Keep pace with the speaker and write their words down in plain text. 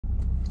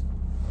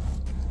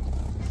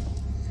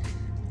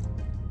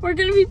We're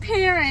gonna be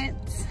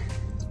parents.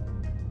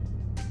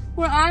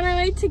 We're on our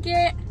way to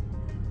get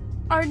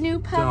our new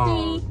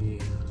puppy. Dog,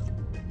 yeah.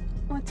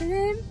 What's her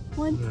name?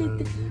 1,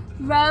 2, 3.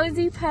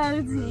 Rosie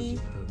Posie.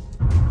 Say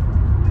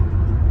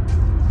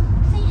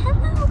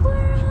hello,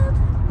 world.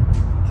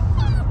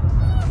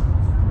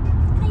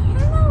 Say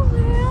hello,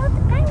 world.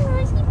 I'm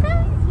Rosie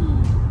Posie.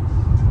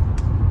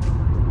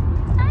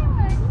 I'm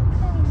Rosie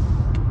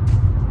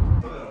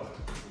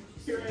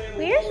Posie.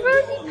 Where's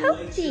Rosie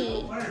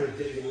Posie?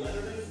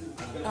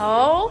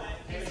 Oh.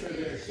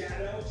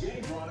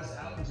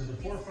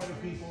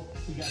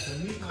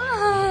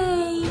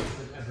 Hi.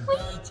 What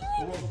are you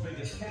doing?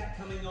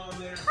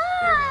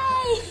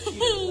 Hi.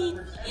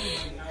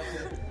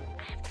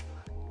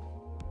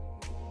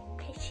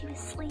 Okay, she was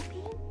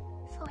sleeping,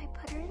 so I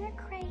put her in a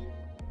crate.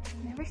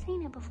 I've never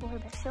seen it before,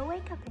 but she'll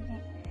wake up in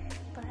it.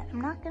 But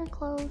I'm not gonna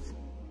close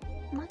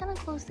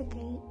the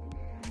gate.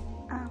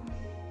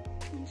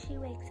 When she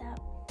wakes up,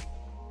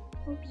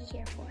 we'll be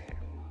here for her.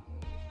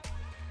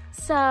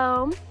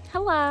 So,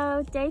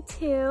 hello, day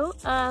 2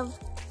 of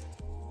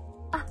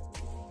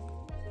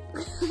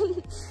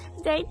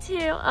day 2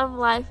 of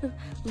life with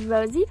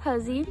Rosie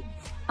Posie.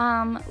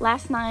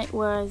 Last night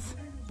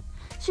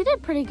she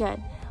did pretty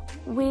good.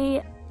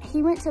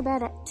 He went to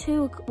bed at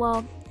 2,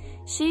 well,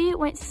 she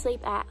went to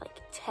sleep at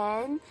like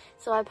 10,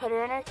 so I put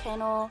her in her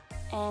kennel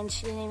and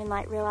she didn't even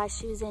like realize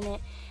she was in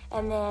it.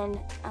 And then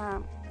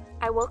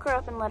I woke her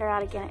up and let her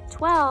out again at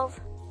 12,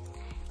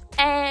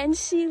 and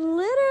she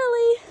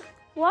literally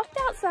walked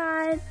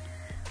outside,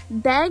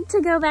 begged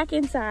to go back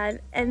inside,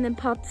 and then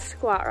popped a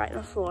squat right on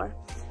the floor.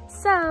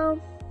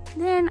 So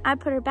then I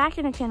put her back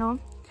in her kennel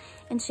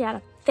and she had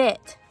a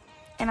fit.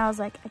 And I was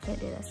like, I can't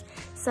do this.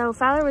 So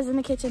Fowler was in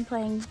the kitchen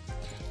playing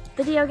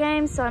video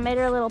games, so I made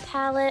her a little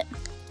pallet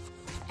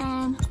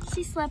and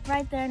she slept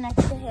right there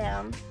next to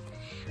him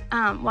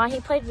while he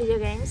played video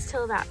games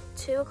till about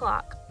 2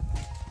 o'clock.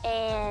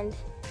 And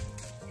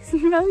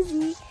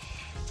Rosie,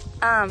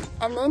 and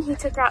then he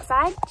took her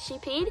outside, she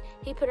peed,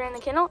 he put her in the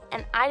kennel,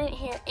 and I didn't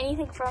hear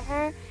anything from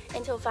her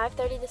until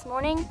 5:30 this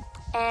morning.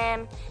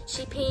 And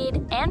she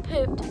peed and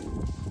pooped,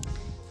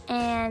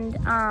 and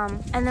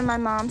then my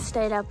mom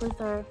stayed up with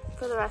her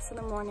for the rest of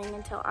the morning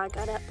until I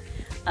got up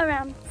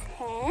around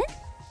 10,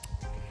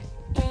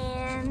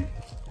 and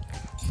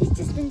she's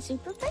just been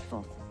super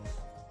playful.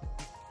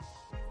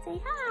 Say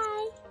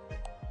hi.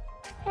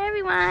 Hey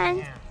everyone.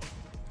 Yeah.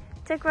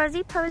 Took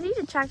Rosie Posie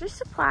to Tractor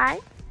Supply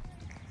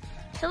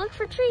to look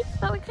for treats,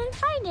 but we couldn't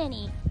find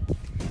any.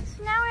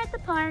 So now we're at the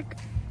park.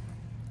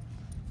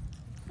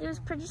 It was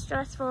pretty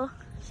stressful.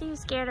 She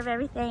was scared of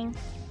everything.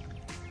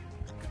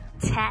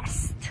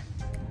 Test.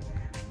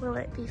 Will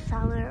it be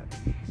Fowler?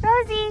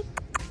 Rosie!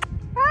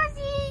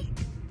 Rosie!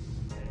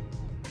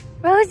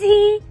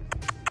 Rosie!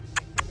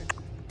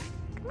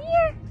 Come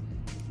here.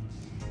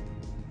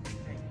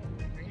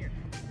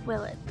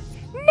 Will it?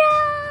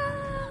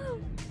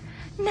 No!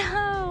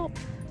 No!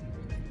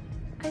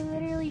 I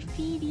literally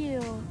feed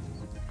you.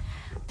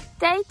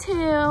 Day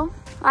 2,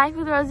 life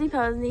with Rosie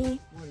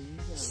Posie.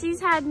 She's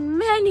had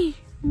many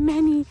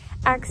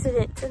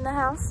accidents in the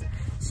house.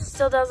 She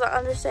still doesn't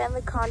understand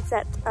the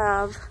concept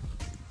of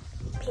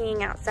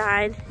peeing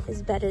outside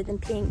is better than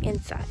peeing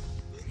inside.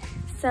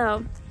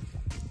 So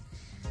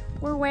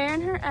we're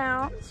wearing her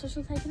out so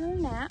she'll take another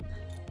nap,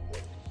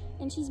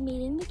 and she's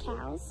meeting the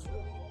cows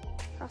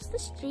across the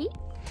street.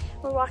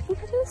 We're walking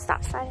her to the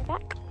stop sign and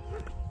back.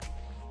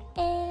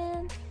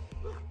 And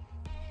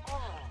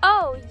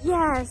oh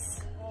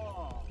yes,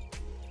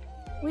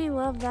 we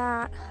love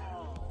that.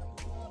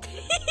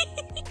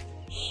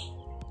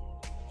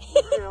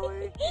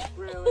 Really?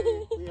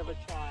 Really? We have a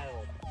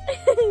child.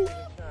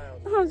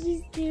 Oh,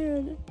 she's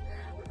cute.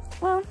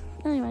 Well,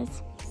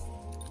 anyways.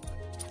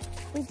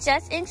 We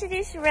just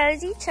introduced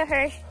Rosie to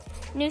her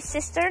new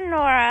sister,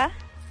 Nora.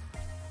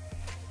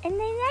 And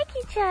they like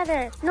each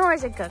other.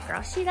 Nora's a good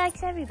girl. She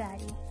likes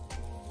everybody.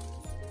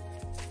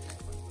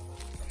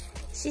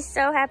 She's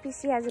so happy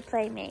she has a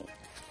playmate.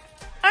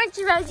 Aren't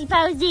you, Rosie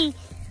Posie?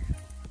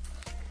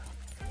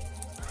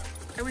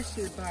 I wish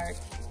she would bark.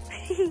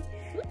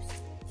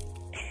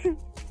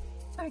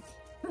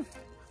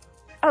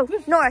 Oh,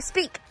 Nora,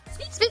 speak.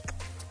 Speak. Speak.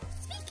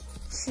 Speak.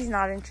 She's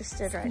not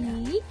interested right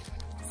now.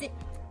 Sit.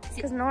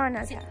 Because Nora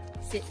knows how.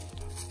 Sit.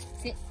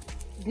 Sit.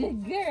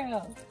 Good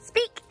girl.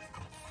 Speak.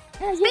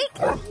 Speak.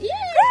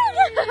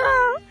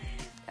 Yeah.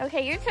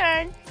 Okay, your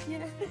turn.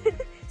 Yeah.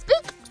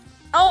 Speak.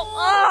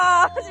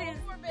 Oh, she's...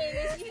 Poor baby,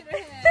 she hit her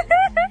head.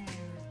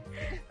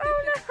 Oh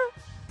no.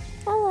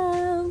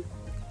 Hello.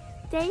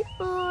 Day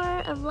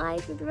 4 of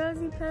life with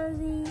Rosie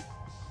Posie.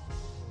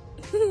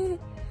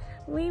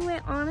 We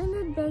went on an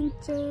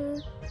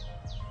adventure.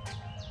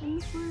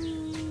 I'm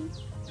fine.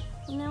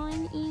 And now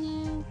I'm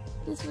eating.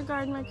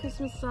 Disregard my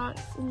Christmas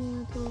socks in the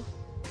middle of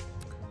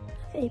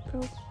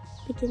April.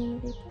 Beginning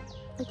of April.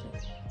 Okay.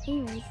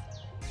 Anyways.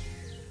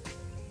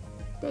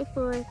 Day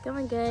 4,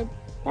 going good.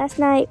 Last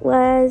night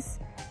was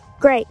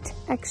great,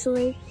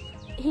 actually.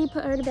 He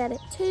put her to bed at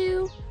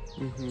 2.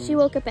 She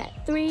woke up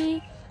at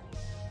 3.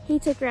 He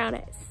took her out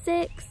at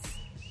 6.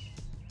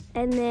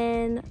 And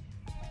then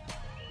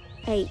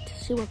 8,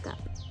 she woke up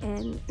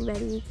and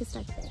ready to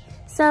start the day.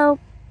 So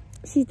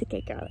she's the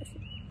good girl.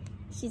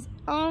 She's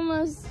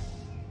almost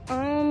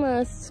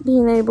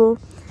being able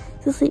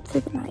to sleep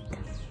through the night.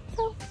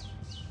 So,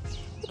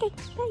 okay,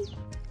 bye.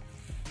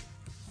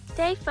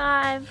 Day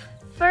 5,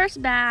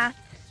 first bath.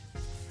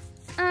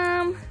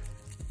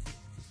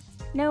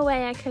 No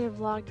way I could have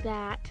vlogged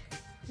that.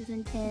 It was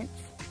intense,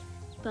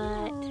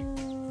 but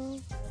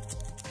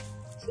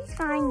she's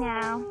fine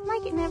now,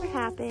 like it never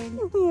happened.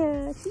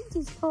 Yeah, she's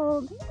just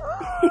cold.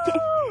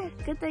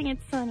 Good thing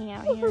it's sunny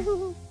out here.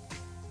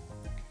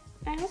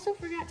 I also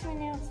forgot to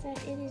announce that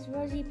it is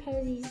Rosie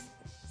Posie's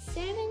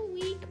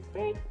 7-week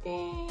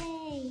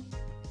birthday.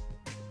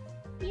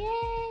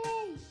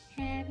 Yay!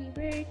 Happy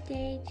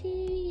birthday to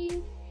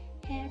you.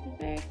 Happy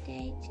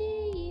birthday to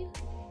you.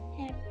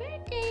 Happy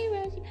birthday,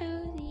 Rosie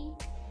Posie.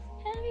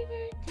 Happy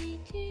birthday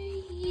to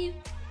you.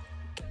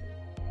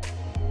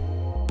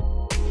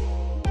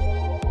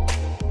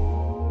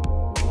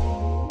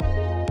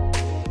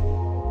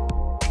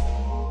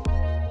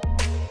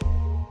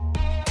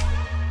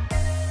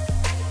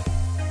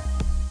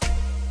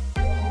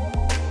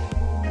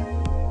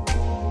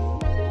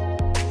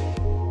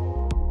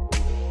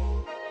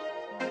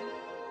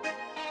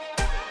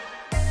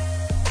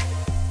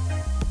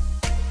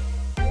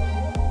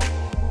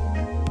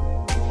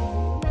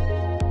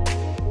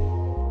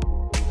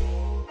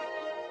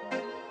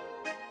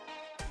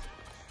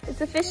 It's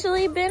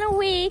officially been a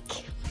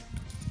week.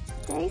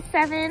 Day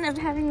 7 of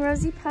having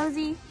Rosie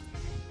Posie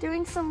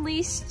doing some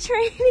leash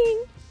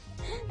training,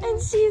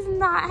 and she's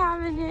not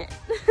having it.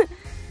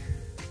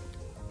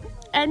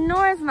 And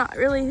Nora's not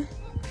really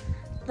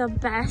the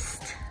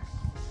best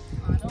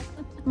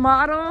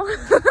model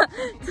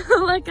to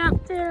look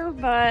up to,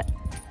 but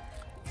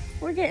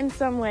we're getting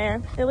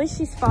somewhere. At least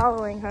she's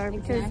following her,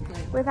 because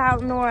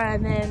without Nora,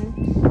 then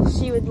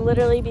she would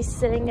literally be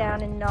sitting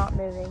down and not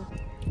moving.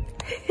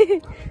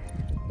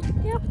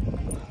 Yep.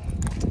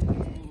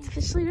 It's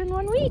officially been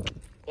 1 week.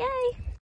 Yay.